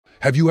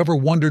Have you ever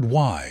wondered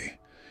why,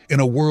 in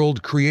a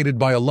world created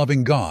by a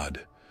loving God,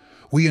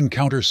 we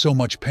encounter so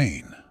much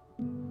pain?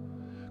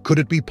 Could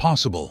it be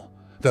possible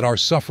that our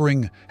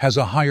suffering has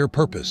a higher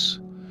purpose,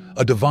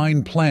 a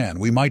divine plan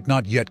we might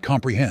not yet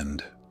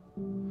comprehend?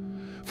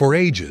 For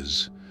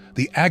ages,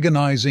 the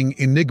agonizing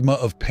enigma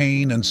of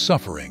pain and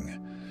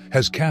suffering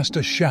has cast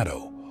a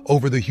shadow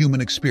over the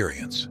human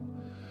experience.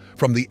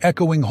 From the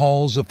echoing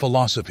halls of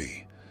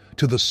philosophy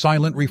to the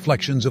silent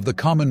reflections of the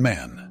common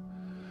man,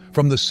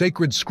 from the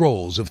sacred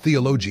scrolls of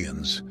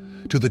theologians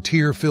to the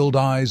tear-filled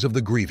eyes of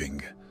the grieving,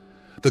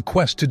 the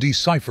quest to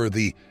decipher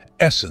the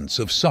essence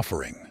of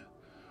suffering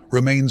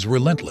remains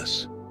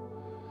relentless.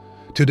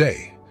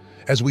 Today,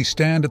 as we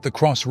stand at the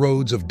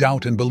crossroads of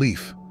doubt and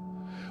belief,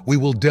 we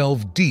will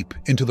delve deep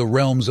into the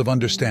realms of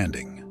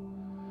understanding.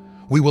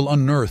 We will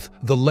unearth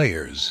the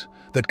layers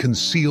that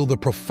conceal the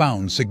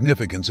profound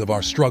significance of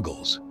our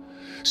struggles,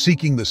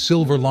 seeking the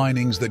silver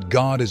linings that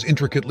God has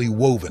intricately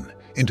woven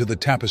into the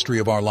tapestry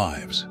of our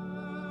lives.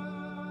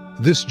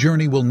 This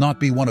journey will not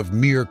be one of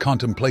mere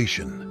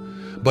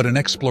contemplation, but an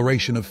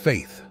exploration of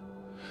faith,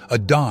 a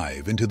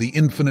dive into the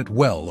infinite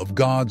well of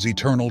God's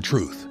eternal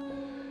truth,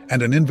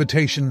 and an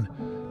invitation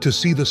to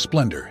see the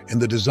splendor in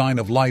the design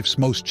of life's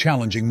most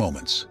challenging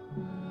moments.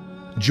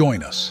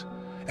 Join us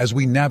as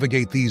we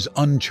navigate these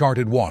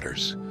uncharted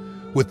waters,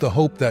 with the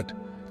hope that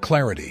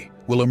clarity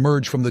will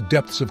emerge from the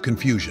depths of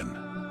confusion,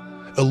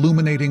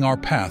 illuminating our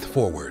path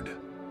forward.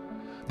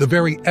 The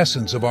very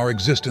essence of our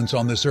existence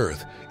on this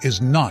earth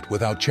is not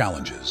without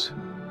challenges.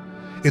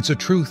 It's a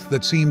truth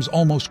that seems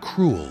almost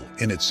cruel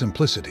in its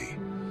simplicity,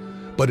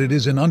 but it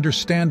is in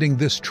understanding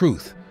this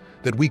truth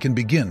that we can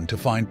begin to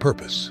find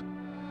purpose.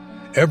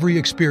 Every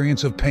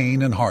experience of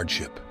pain and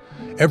hardship,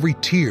 every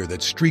tear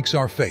that streaks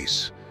our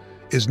face,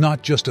 is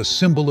not just a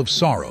symbol of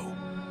sorrow,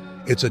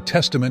 it's a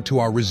testament to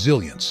our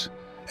resilience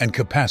and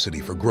capacity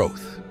for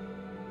growth.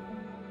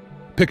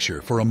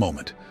 Picture for a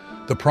moment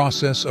the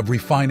process of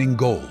refining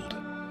gold.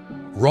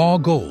 Raw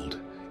gold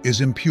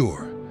is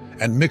impure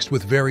and mixed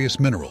with various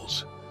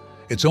minerals.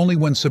 It's only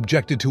when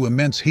subjected to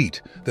immense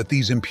heat that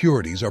these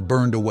impurities are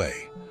burned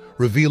away,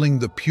 revealing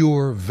the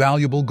pure,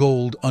 valuable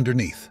gold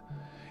underneath.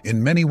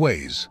 In many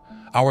ways,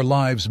 our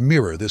lives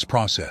mirror this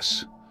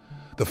process.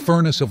 The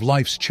furnace of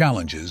life's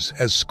challenges,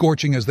 as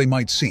scorching as they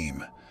might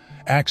seem,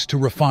 acts to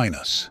refine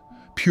us,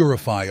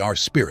 purify our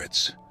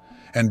spirits,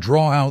 and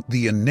draw out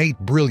the innate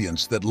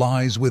brilliance that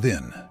lies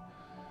within.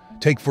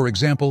 Take, for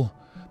example,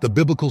 the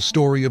biblical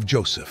story of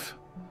Joseph,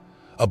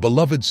 a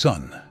beloved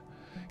son,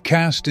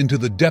 cast into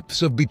the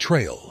depths of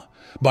betrayal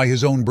by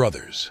his own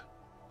brothers,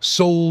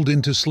 sold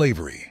into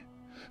slavery,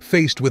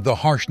 faced with the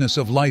harshness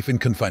of life in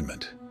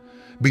confinement,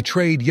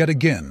 betrayed yet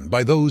again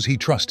by those he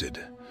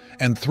trusted,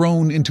 and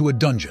thrown into a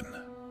dungeon.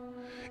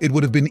 It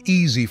would have been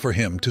easy for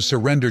him to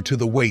surrender to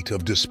the weight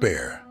of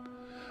despair.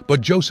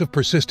 But Joseph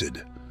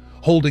persisted,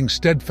 holding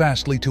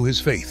steadfastly to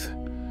his faith.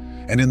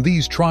 And in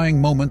these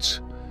trying moments,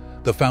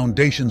 the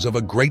foundations of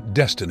a great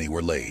destiny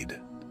were laid.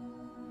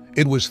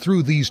 It was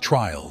through these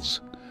trials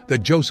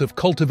that Joseph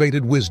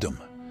cultivated wisdom,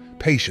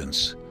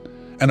 patience,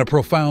 and a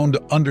profound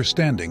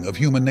understanding of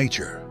human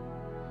nature.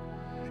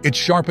 It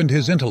sharpened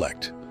his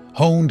intellect,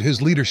 honed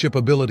his leadership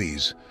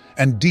abilities,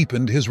 and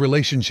deepened his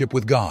relationship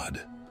with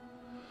God.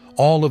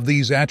 All of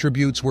these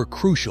attributes were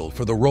crucial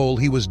for the role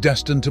he was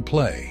destined to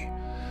play,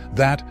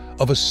 that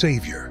of a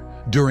savior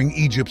during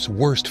Egypt's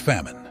worst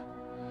famine.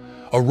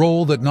 A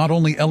role that not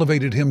only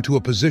elevated him to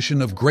a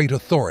position of great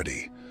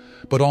authority,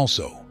 but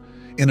also,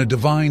 in a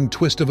divine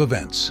twist of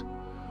events,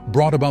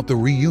 brought about the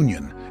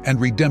reunion and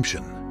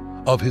redemption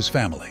of his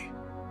family.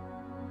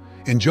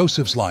 In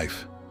Joseph's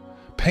life,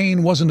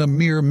 pain wasn't a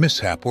mere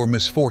mishap or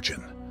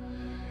misfortune.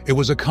 It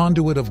was a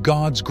conduit of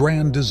God's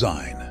grand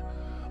design,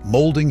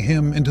 molding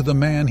him into the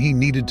man he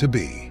needed to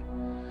be.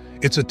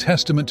 It's a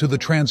testament to the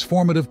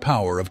transformative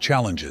power of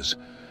challenges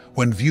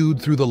when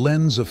viewed through the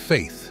lens of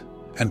faith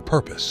and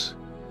purpose.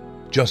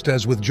 Just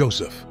as with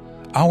Joseph,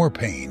 our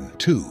pain,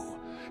 too,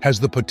 has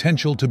the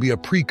potential to be a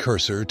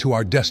precursor to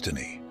our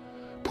destiny,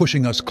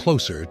 pushing us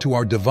closer to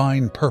our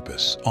divine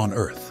purpose on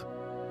earth.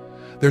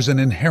 There's an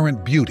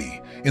inherent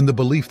beauty in the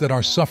belief that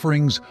our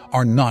sufferings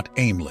are not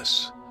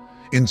aimless.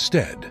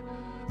 Instead,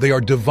 they are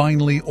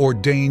divinely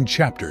ordained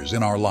chapters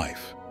in our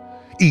life,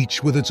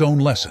 each with its own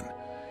lesson,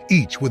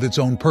 each with its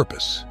own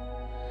purpose.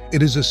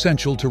 It is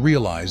essential to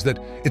realize that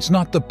it's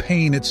not the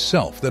pain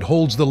itself that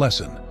holds the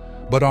lesson,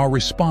 but our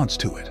response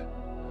to it.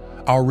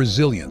 Our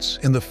resilience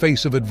in the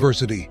face of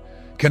adversity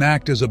can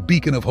act as a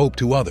beacon of hope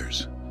to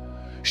others,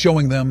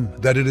 showing them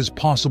that it is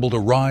possible to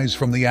rise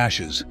from the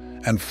ashes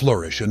and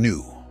flourish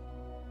anew.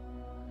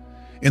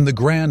 In the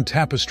grand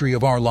tapestry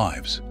of our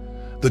lives,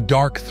 the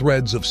dark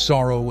threads of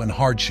sorrow and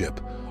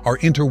hardship are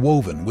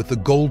interwoven with the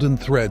golden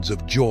threads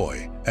of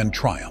joy and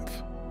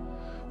triumph.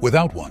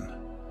 Without one,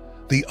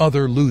 the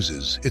other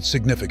loses its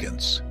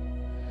significance.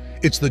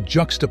 It's the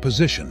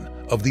juxtaposition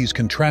of these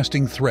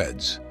contrasting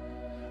threads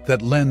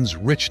that lends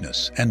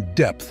richness and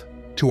depth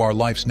to our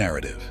life's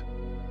narrative.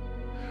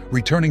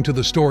 Returning to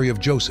the story of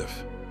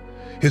Joseph,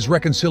 His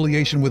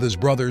reconciliation with his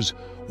brothers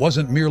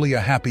wasn't merely a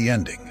happy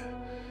ending.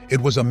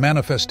 It was a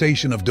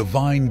manifestation of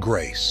divine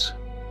grace.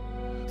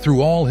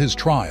 Through all his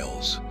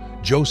trials,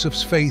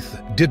 Joseph's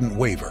faith didn't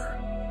waver.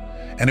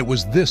 And it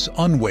was this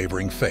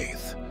unwavering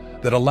faith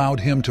that allowed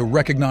him to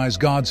recognize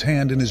God's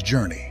hand in his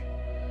journey.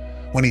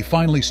 When he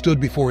finally stood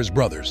before his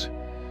brothers,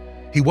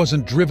 he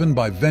wasn't driven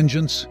by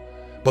vengeance,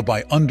 but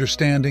by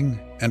understanding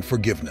and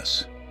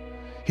forgiveness.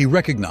 He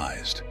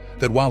recognized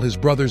that while his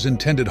brothers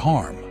intended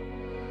harm,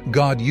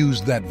 God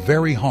used that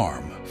very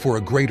harm for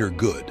a greater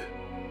good.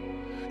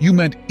 "You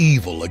meant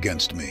evil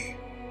against me,"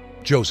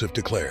 Joseph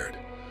declared,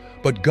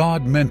 "but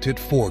God meant it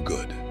for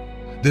good."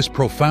 This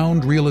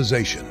profound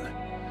realization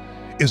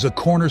is a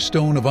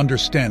cornerstone of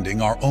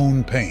understanding our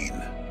own pain.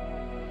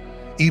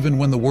 Even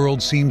when the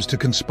world seems to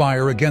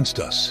conspire against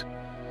us,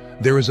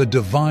 there is a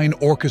divine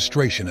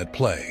orchestration at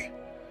play,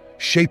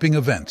 shaping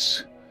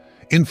events,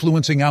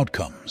 influencing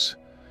outcomes,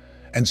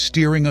 and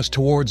steering us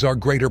towards our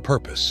greater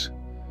purpose.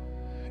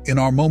 In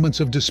our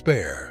moments of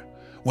despair,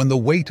 when the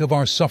weight of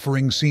our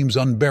suffering seems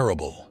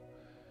unbearable,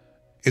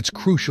 it's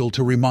crucial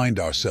to remind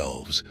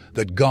ourselves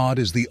that God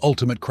is the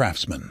ultimate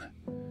craftsman.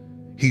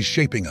 He's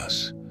shaping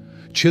us,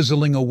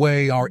 chiseling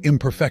away our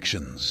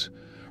imperfections,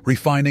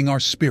 refining our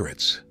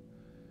spirits,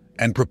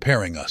 and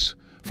preparing us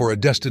for a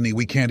destiny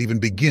we can't even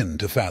begin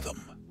to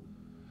fathom.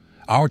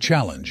 Our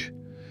challenge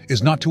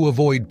is not to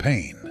avoid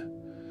pain,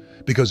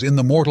 because in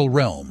the mortal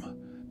realm,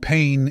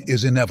 pain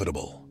is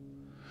inevitable.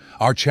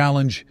 Our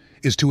challenge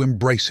is to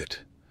embrace it,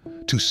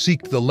 to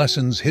seek the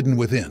lessons hidden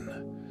within,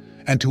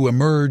 and to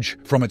emerge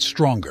from it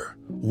stronger,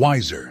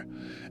 wiser,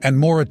 and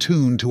more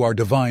attuned to our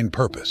divine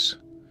purpose.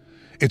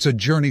 It's a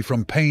journey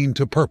from pain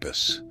to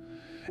purpose,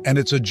 and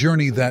it's a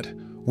journey that,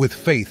 with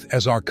faith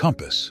as our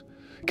compass,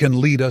 can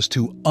lead us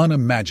to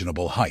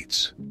unimaginable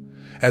heights.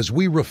 As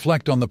we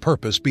reflect on the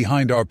purpose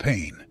behind our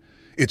pain,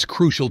 it's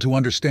crucial to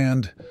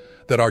understand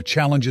that our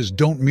challenges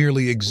don't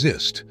merely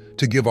exist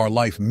to give our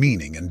life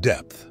meaning and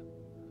depth.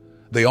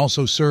 They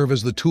also serve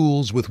as the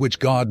tools with which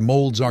God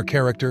molds our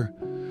character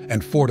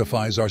and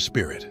fortifies our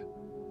spirit.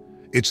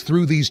 It's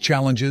through these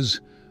challenges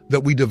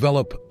that we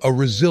develop a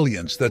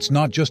resilience that's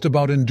not just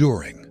about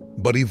enduring,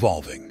 but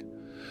evolving.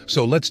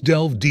 So let's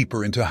delve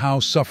deeper into how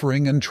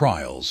suffering and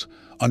trials,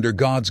 under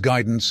God's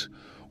guidance,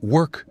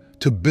 work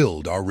to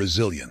build our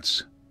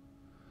resilience.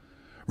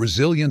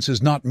 Resilience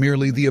is not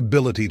merely the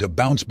ability to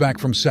bounce back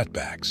from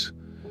setbacks.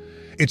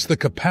 It's the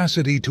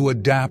capacity to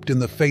adapt in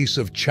the face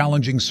of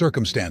challenging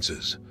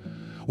circumstances,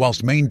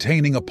 whilst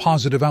maintaining a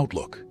positive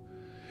outlook.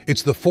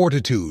 It's the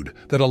fortitude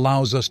that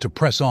allows us to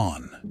press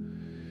on,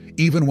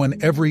 even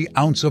when every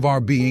ounce of our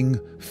being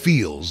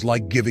feels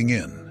like giving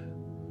in.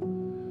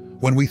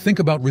 When we think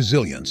about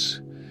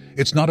resilience,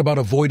 it's not about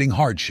avoiding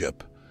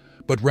hardship,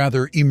 but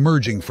rather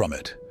emerging from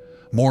it,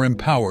 more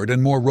empowered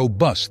and more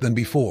robust than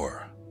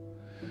before.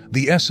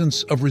 The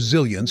essence of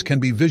resilience can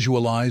be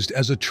visualized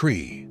as a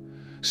tree,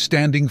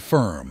 standing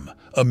firm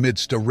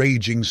amidst a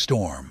raging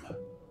storm.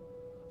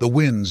 The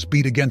winds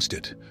beat against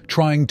it,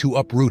 trying to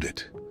uproot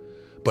it,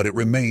 but it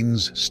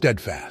remains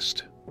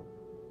steadfast.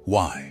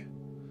 Why?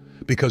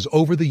 Because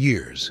over the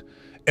years,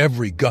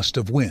 every gust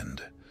of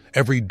wind,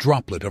 every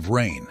droplet of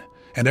rain,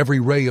 and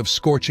every ray of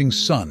scorching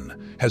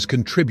sun has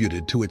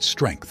contributed to its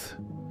strength.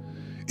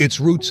 Its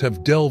roots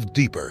have delved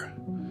deeper,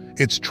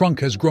 its trunk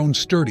has grown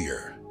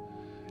sturdier,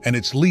 and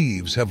its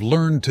leaves have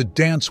learned to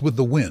dance with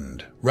the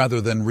wind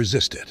rather than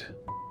resist it.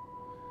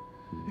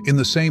 In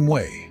the same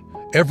way,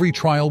 every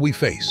trial we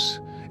face,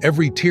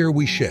 every tear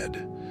we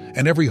shed,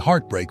 and every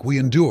heartbreak we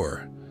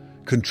endure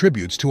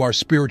contributes to our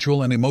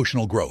spiritual and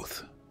emotional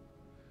growth.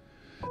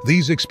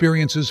 These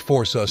experiences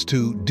force us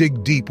to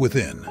dig deep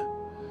within,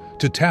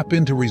 to tap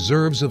into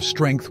reserves of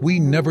strength we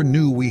never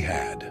knew we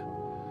had.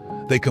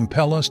 They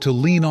compel us to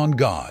lean on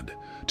God,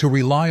 to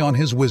rely on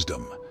His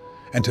wisdom,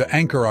 and to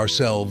anchor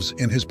ourselves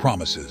in His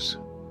promises.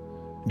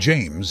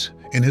 James,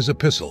 in his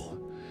epistle,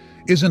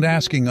 isn't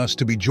asking us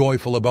to be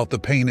joyful about the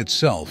pain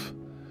itself,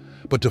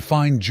 but to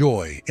find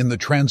joy in the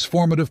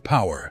transformative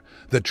power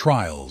that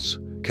trials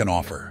can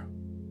offer.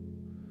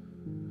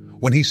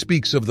 When he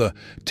speaks of the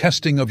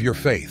testing of your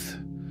faith,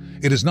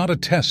 it is not a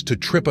test to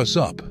trip us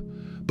up,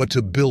 but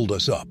to build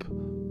us up.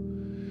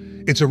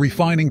 It's a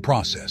refining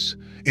process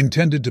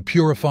intended to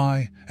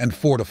purify and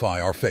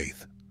fortify our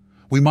faith.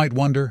 We might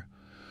wonder,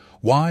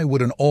 why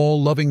would an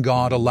all-loving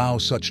God allow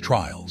such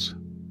trials?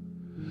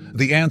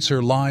 The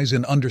answer lies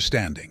in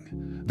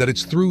understanding that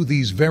it's through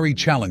these very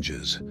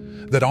challenges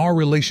that our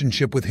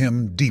relationship with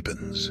Him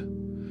deepens.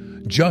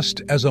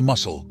 Just as a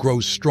muscle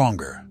grows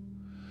stronger,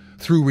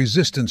 through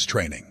resistance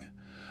training,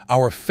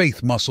 our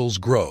faith muscles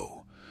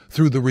grow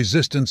through the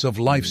resistance of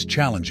life's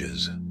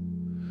challenges.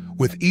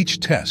 With each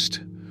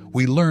test,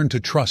 we learn to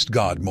trust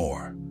God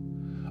more,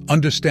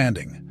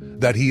 understanding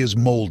that He is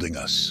molding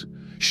us,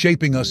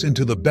 shaping us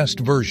into the best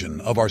version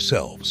of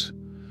ourselves,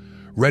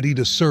 ready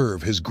to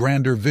serve His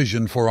grander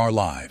vision for our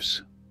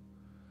lives.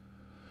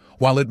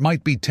 While it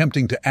might be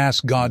tempting to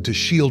ask God to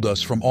shield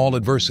us from all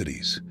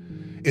adversities,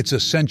 it's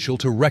essential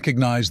to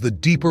recognize the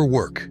deeper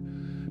work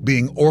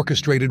being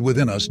orchestrated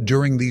within us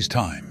during these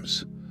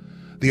times.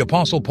 The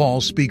Apostle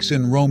Paul speaks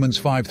in Romans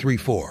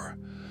 5:3-4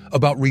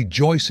 about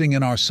rejoicing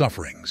in our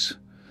sufferings,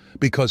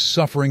 because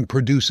suffering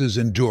produces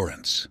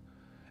endurance.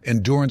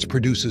 Endurance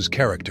produces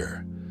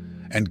character,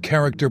 and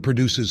character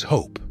produces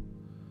hope.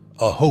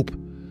 A hope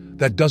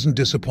that doesn't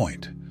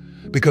disappoint,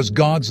 because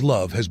God's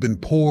love has been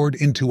poured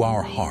into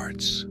our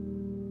hearts.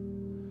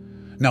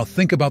 Now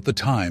think about the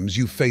times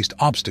you faced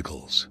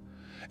obstacles.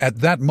 At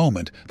that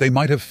moment, they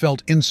might have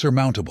felt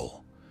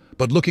insurmountable.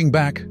 But looking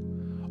back,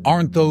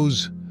 aren't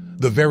those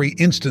the very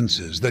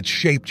instances that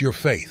shaped your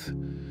faith,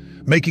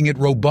 making it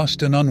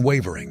robust and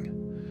unwavering?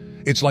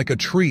 It's like a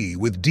tree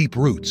with deep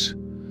roots.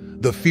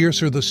 The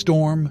fiercer the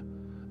storm,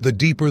 the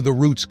deeper the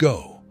roots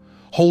go,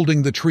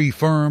 holding the tree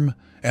firm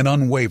and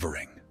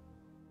unwavering.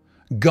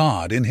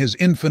 God, in His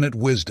infinite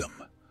wisdom,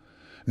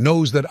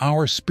 knows that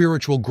our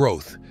spiritual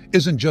growth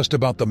isn't just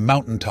about the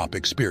mountaintop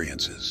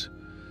experiences.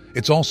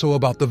 It's also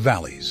about the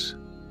valleys.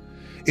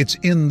 It's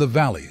in the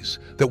valleys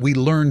that we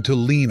learn to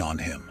lean on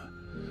Him,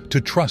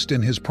 to trust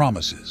in His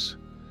promises,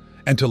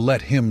 and to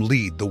let Him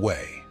lead the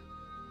way.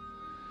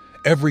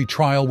 Every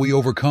trial we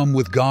overcome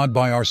with God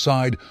by our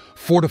side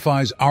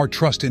fortifies our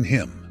trust in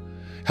Him,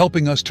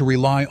 helping us to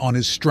rely on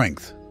His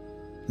strength,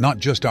 not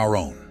just our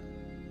own.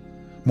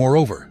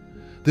 Moreover,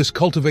 this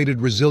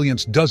cultivated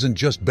resilience doesn't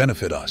just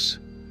benefit us.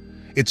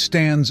 It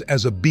stands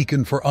as a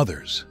beacon for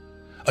others,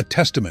 a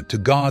testament to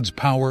God's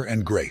power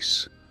and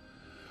grace.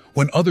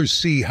 When others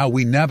see how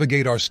we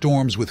navigate our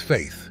storms with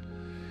faith,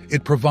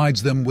 it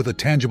provides them with a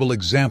tangible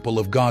example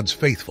of God's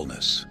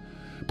faithfulness,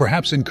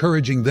 perhaps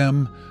encouraging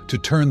them to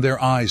turn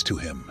their eyes to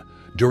Him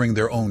during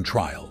their own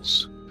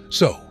trials.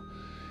 So,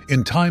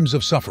 in times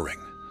of suffering,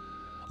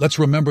 let's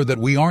remember that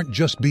we aren't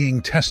just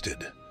being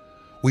tested,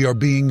 we are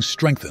being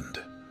strengthened.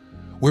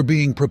 We're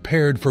being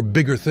prepared for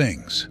bigger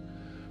things,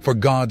 for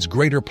God's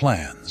greater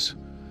plans,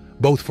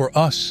 both for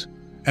us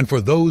and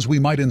for those we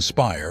might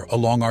inspire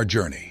along our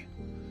journey.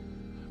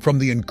 From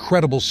the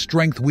incredible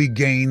strength we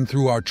gain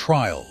through our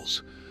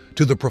trials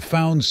to the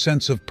profound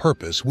sense of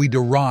purpose we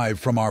derive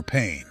from our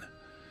pain,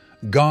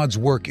 God's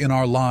work in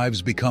our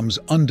lives becomes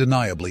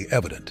undeniably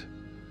evident.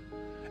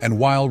 And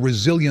while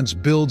resilience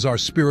builds our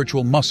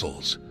spiritual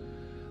muscles,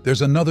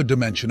 there's another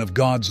dimension of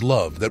God's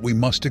love that we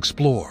must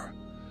explore: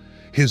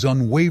 His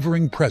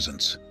unwavering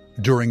presence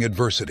during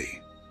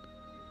adversity.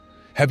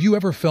 Have you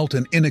ever felt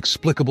an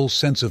inexplicable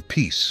sense of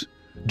peace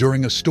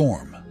during a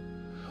storm?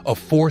 A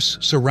force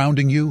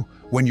surrounding you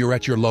when you're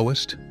at your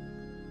lowest?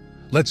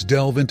 Let's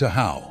delve into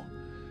how,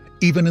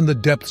 even in the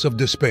depths of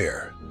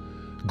despair,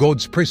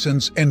 God's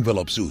presence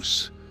envelops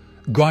us,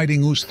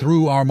 guiding us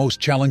through our most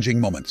challenging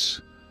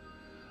moments.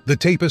 The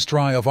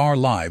tapestry of our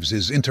lives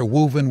is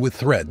interwoven with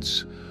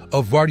threads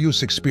of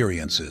various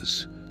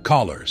experiences,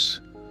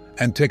 colors,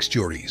 and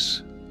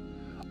textures.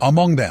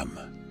 Among them,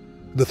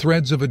 the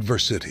threads of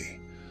adversity,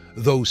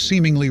 though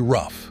seemingly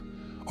rough,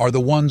 are the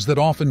ones that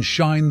often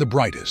shine the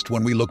brightest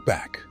when we look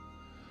back.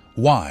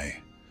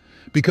 Why?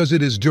 Because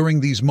it is during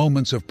these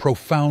moments of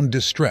profound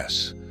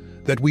distress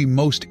that we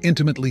most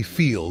intimately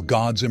feel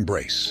God's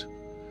embrace.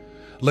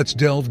 Let's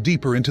delve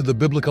deeper into the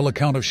biblical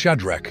account of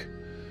Shadrach,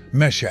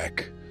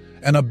 Meshach,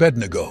 and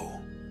Abednego.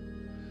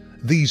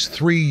 These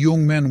three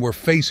young men were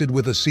faced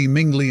with a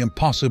seemingly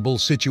impossible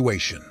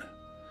situation: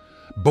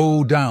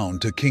 bow down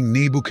to King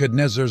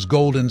Nebuchadnezzar's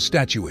golden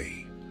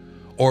statue,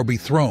 or be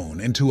thrown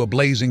into a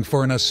blazing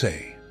furnace.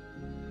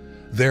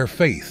 Their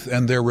faith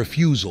and their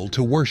refusal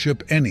to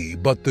worship any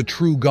but the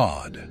true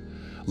God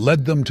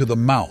led them to the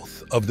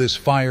mouth of this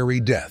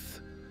fiery death.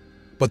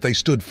 But they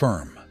stood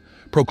firm,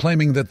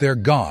 proclaiming that their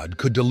God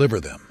could deliver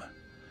them.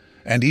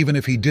 And even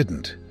if He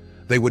didn't,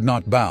 they would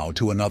not bow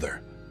to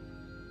another.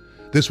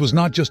 This was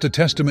not just a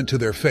testament to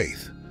their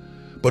faith,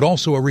 but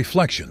also a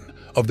reflection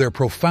of their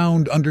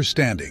profound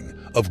understanding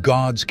of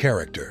God's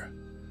character.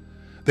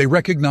 They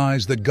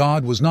recognized that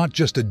God was not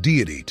just a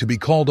deity to be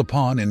called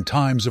upon in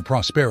times of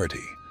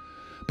prosperity,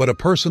 but a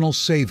personal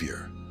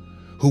Savior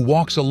who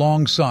walks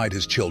alongside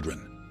His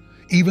children,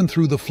 even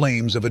through the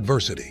flames of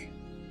adversity.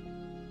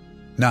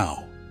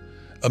 Now,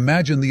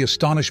 imagine the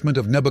astonishment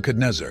of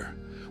Nebuchadnezzar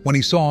when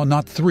he saw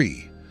not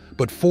 3,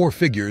 but 4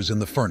 figures in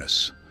the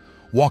furnace,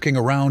 walking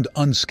around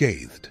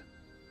unscathed.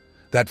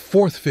 That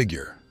 4th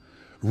figure,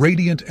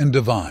 radiant and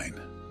divine,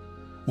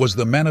 was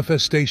the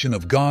manifestation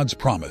of God's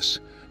promise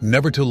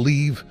never to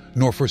leave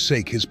nor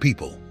forsake His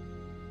people.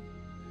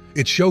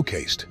 It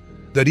showcased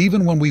that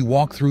even when we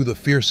walk through the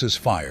fiercest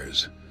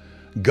fires,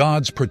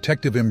 God's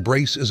protective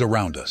embrace is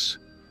around us,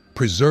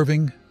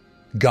 preserving,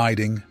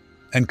 guiding,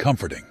 and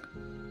comforting.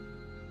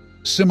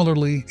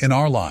 Similarly, in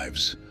our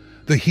lives,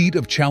 the heat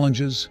of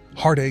challenges,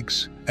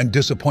 heartaches, and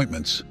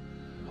disappointments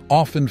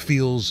often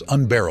feels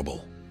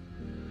unbearable.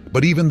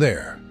 But even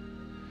there,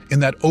 in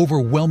that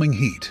overwhelming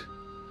heat,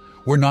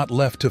 we're not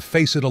left to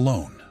face it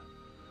alone.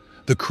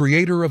 The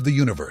Creator of the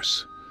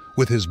universe,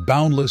 with His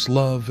boundless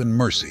love and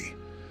mercy,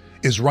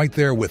 is right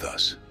there with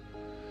us.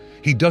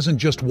 He doesn't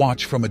just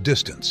watch from a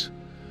distance,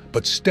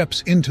 but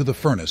steps into the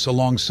furnace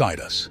alongside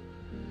us.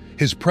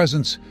 His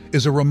presence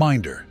is a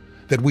reminder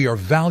that we are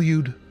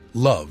valued,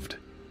 loved,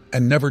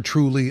 and never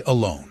truly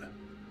alone.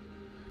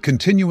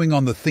 Continuing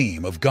on the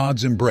theme of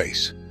God's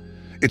embrace,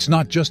 it's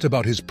not just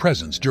about His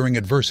presence during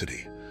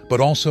adversity,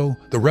 but also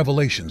the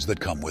revelations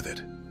that come with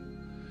it.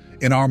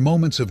 In our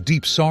moments of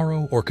deep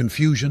sorrow or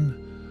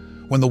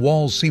confusion, when the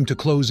walls seem to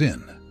close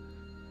in,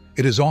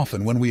 it is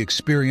often when we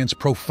experience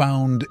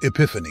profound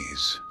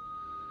epiphanies.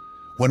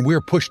 When we're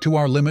pushed to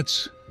our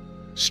limits,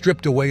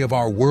 stripped away of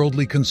our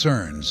worldly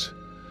concerns,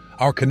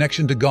 our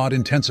connection to God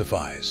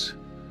intensifies.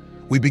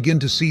 We begin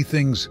to see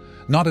things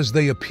not as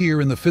they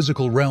appear in the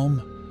physical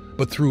realm,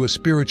 but through a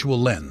spiritual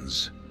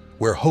lens,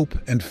 where hope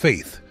and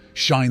faith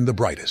shine the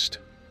brightest.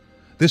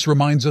 This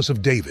reminds us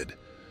of David,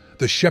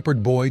 the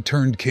shepherd boy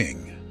turned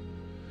king.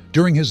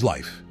 During his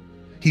life,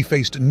 he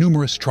faced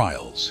numerous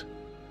trials,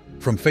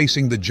 from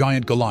facing the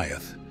giant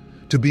Goliath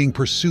to being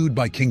pursued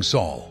by King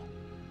Saul.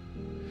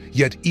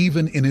 Yet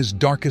even in his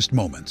darkest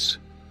moments,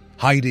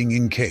 hiding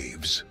in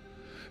caves,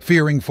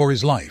 fearing for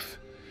his life,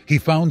 he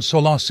found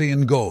solace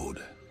in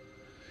God.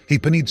 He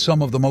penned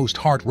some of the most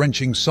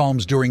heart-wrenching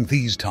psalms during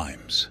these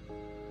times.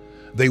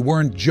 They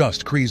weren't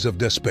just cries of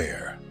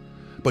despair,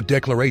 but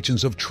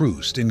declarations of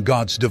trust in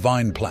God's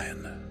divine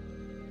plan.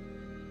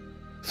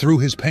 Through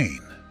his pain,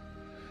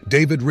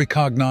 David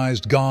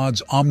recognized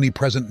God's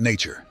omnipresent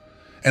nature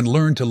and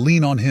learned to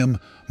lean on Him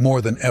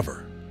more than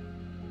ever.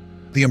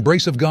 The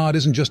embrace of God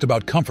isn't just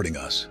about comforting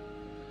us.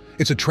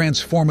 It's a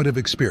transformative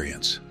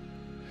experience.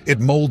 It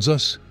molds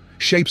us,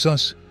 shapes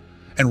us,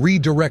 and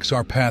redirects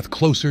our path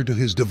closer to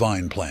His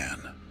divine plan.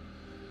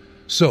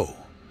 So,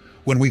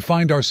 when we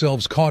find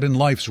ourselves caught in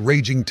life's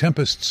raging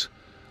tempests,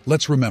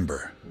 let's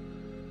remember,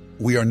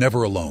 we are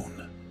never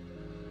alone.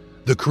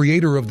 The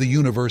Creator of the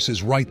universe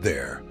is right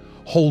there,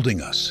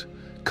 holding us,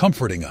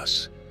 comforting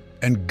us,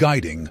 and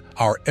guiding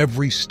our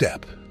every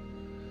step.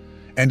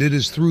 And it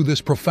is through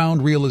this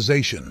profound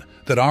realization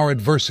that our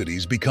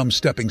adversities become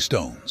stepping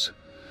stones,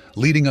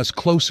 leading us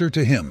closer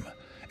to Him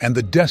and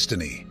the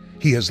destiny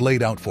He has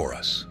laid out for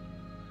us.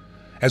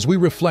 As we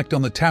reflect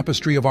on the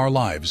tapestry of our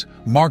lives,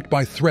 marked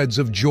by threads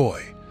of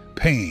joy,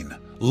 pain,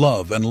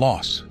 love, and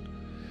loss,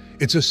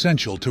 it's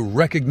essential to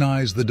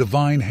recognize the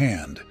divine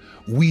hand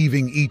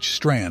weaving each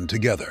strand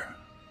together.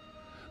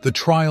 The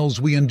trials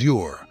we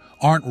endure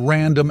aren't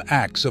random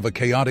acts of a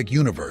chaotic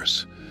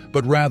universe,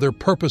 but rather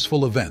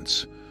purposeful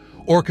events,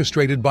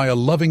 orchestrated by a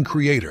loving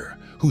Creator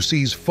who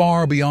sees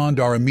far beyond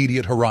our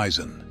immediate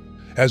horizon.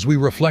 As we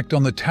reflect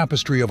on the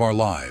tapestry of our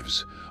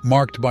lives,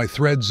 marked by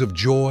threads of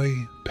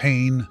joy,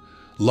 pain,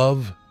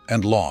 love,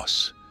 and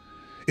loss,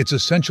 it's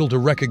essential to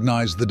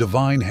recognize the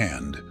divine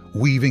hand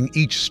weaving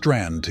each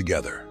strand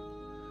together.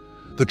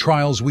 The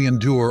trials we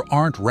endure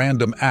aren't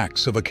random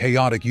acts of a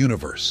chaotic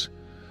universe,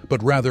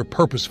 but rather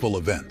purposeful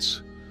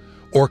events,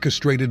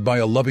 orchestrated by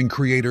a loving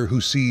Creator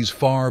who sees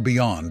far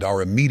beyond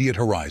our immediate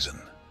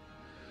horizon.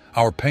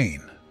 Our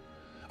pain,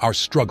 our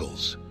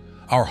struggles,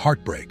 our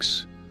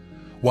heartbreaks,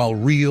 while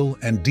real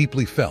and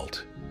deeply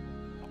felt,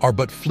 are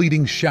but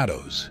fleeting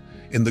shadows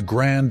in the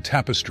grand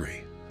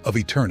tapestry of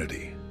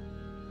eternity.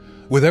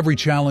 With every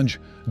challenge,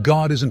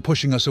 God isn't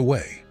pushing us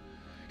away.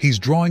 He's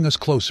drawing us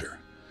closer,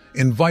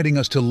 inviting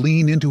us to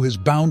lean into His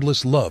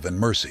boundless love and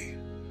mercy.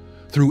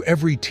 Through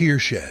every tear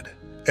shed,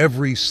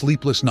 every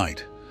sleepless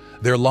night,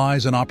 there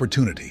lies an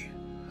opportunity,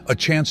 a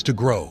chance to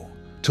grow,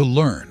 to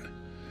learn,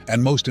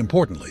 and most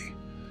importantly,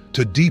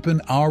 to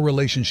deepen our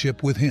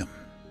relationship with Him.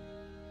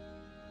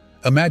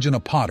 Imagine a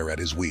potter at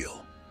his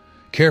wheel,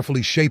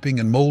 carefully shaping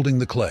and molding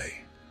the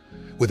clay.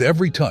 With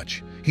every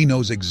touch, he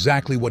knows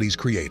exactly what he's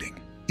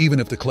creating, even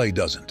if the clay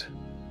doesn't.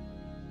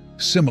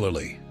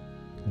 Similarly,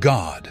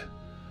 God,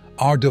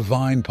 our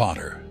divine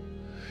potter,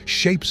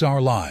 shapes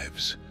our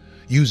lives,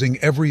 using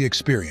every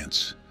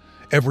experience,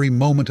 every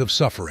moment of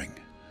suffering,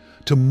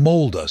 to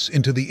mold us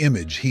into the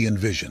image He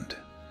envisioned.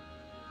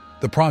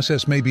 The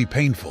process may be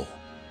painful,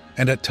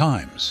 and at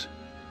times,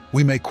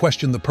 we may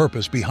question the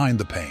purpose behind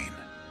the pain.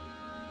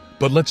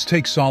 But let's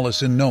take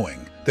solace in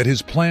knowing that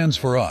His plans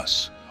for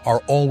us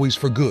are always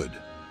for good,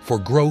 for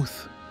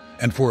growth,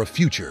 and for a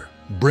future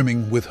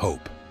brimming with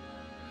hope.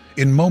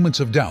 In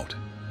moments of doubt,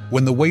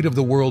 when the weight of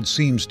the world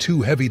seems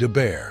too heavy to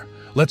bear,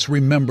 let's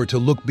remember to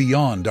look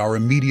beyond our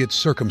immediate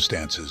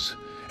circumstances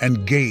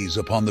and gaze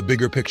upon the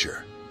bigger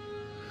picture.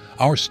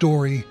 Our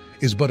story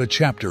is but a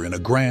chapter in a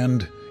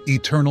grand,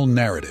 eternal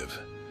narrative,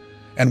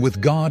 and with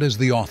God as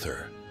the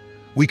author,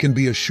 we can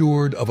be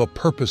assured of a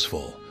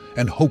purposeful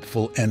and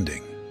hopeful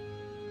ending.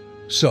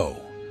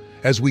 So,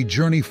 as we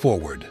journey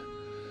forward,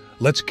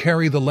 let's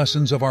carry the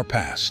lessons of our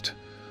past,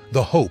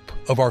 the hope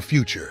of our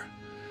future,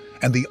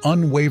 and the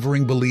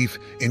unwavering belief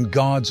in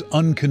God's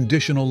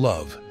unconditional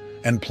love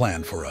and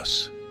plan for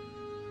us.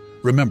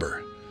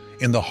 Remember,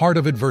 in the heart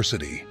of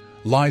adversity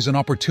lies an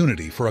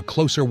opportunity for a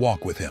closer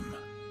walk with Him.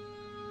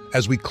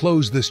 As we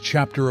close this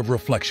chapter of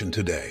reflection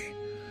today,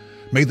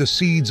 may the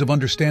seeds of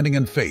understanding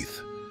and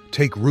faith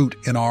take root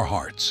in our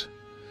hearts.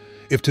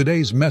 If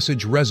today's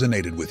message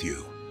resonated with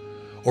you,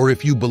 or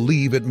if you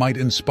believe it might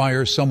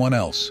inspire someone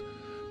else,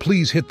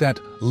 please hit that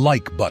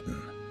like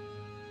button.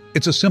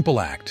 It's a simple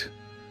act,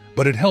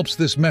 but it helps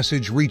this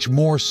message reach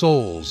more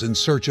souls in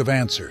search of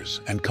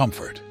answers and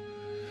comfort.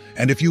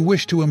 And if you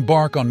wish to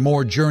embark on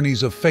more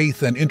journeys of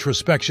faith and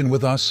introspection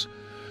with us,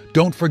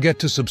 don't forget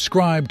to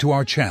subscribe to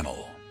our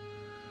channel.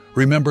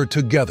 Remember,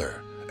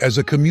 together, as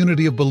a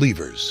community of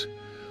believers,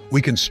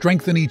 we can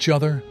strengthen each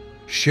other,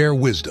 share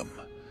wisdom,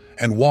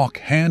 and walk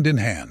hand in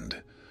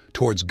hand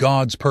towards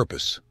God's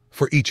purpose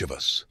for each of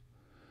us.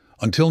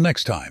 Until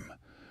next time,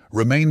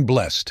 remain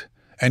blessed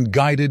and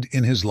guided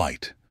in His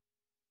light.